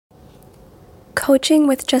Coaching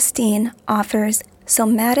with Justine offers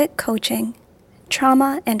somatic coaching,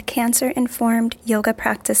 trauma and cancer-informed yoga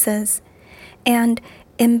practices, and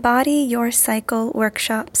Embody Your Cycle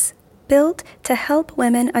workshops built to help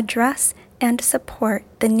women address and support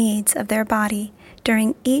the needs of their body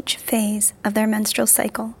during each phase of their menstrual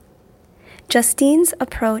cycle. Justine's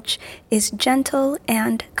approach is gentle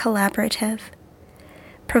and collaborative,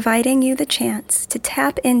 providing you the chance to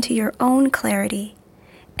tap into your own clarity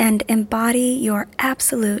and embody your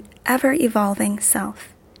absolute, ever-evolving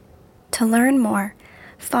self. To learn more,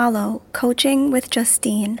 follow Coaching with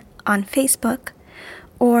Justine on Facebook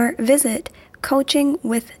or visit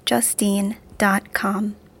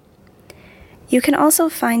coachingwithjustine.com. You can also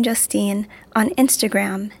find Justine on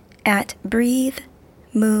Instagram at Breathe,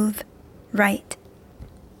 Move, Right.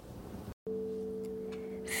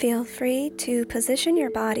 Feel free to position your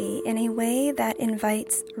body in a way that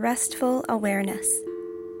invites restful awareness.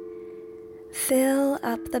 Fill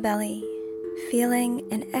up the belly, feeling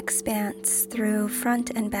an expanse through front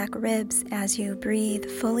and back ribs as you breathe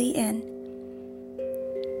fully in.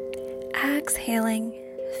 Exhaling,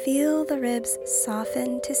 feel the ribs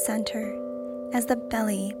soften to center as the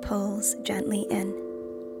belly pulls gently in.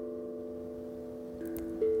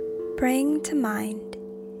 Bring to mind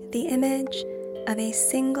the image of a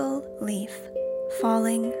single leaf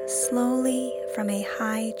falling slowly from a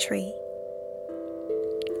high tree.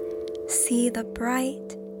 See the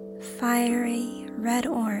bright, fiery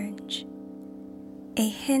red-orange, a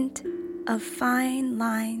hint of fine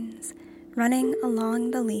lines running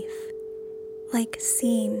along the leaf like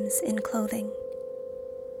seams in clothing.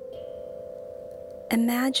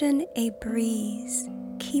 Imagine a breeze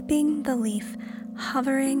keeping the leaf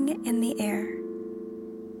hovering in the air.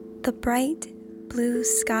 The bright blue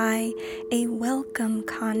sky a welcome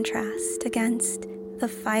contrast against the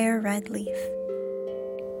fire-red leaf.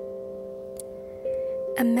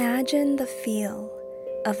 Imagine the feel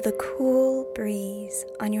of the cool breeze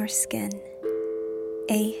on your skin.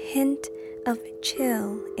 A hint of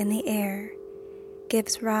chill in the air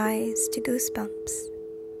gives rise to goosebumps.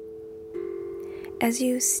 As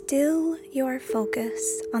you still your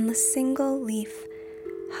focus on the single leaf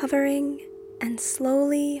hovering and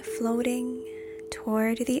slowly floating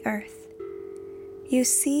toward the earth, you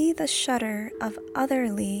see the shudder of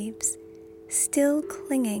other leaves still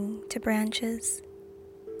clinging to branches,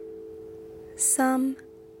 some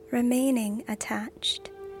remaining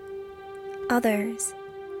attached, others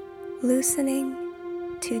loosening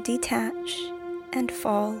to detach and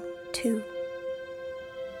fall too.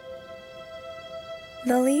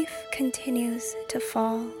 The leaf continues to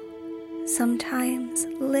fall, sometimes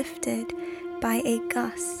lifted by a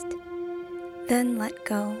gust, then let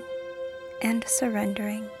go and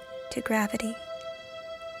surrendering to gravity.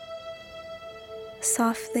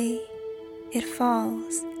 Softly it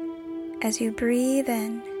falls as you breathe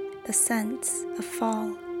in the sense of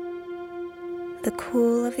fall, the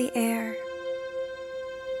cool of the air,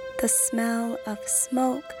 the smell of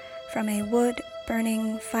smoke from a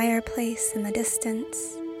wood-burning fireplace in the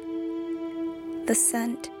distance, the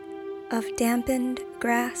scent of dampened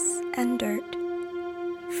grass and dirt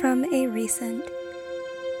from a recent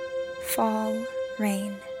fall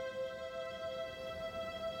rain.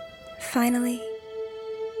 Finally,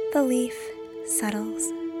 the leaf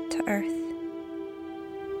settles to earth,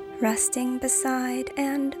 resting beside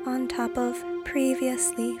and on top of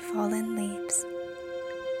previously fallen leaves.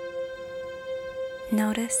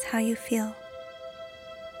 Notice how you feel.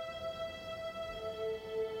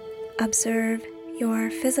 Observe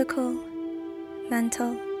your physical,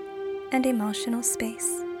 mental, and emotional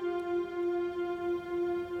space.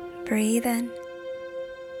 Breathe in.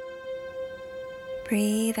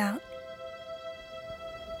 Breathe out.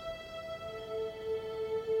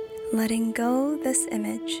 Letting go this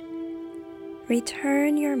image,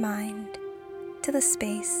 return your mind to the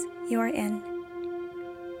space you are in.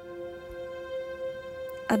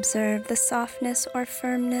 Observe the softness or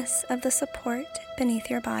firmness of the support beneath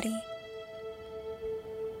your body.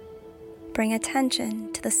 Bring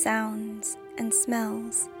attention to the sounds and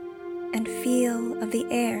smells and feel of the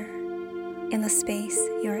air in the space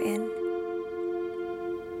you're in.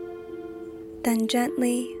 Then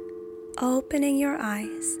gently opening your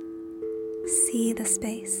eyes, see the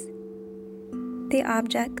space, the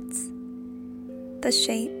objects, the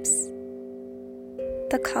shapes,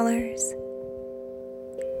 the colors,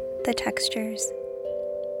 the textures.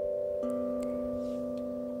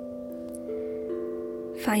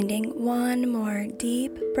 Finding one more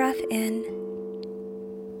deep breath in,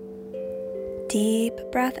 deep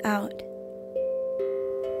breath out.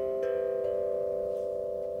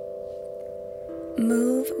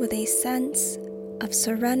 Move with a sense of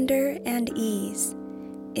surrender and ease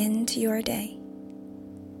into your day.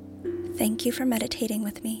 Thank you for meditating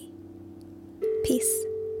with me. Peace.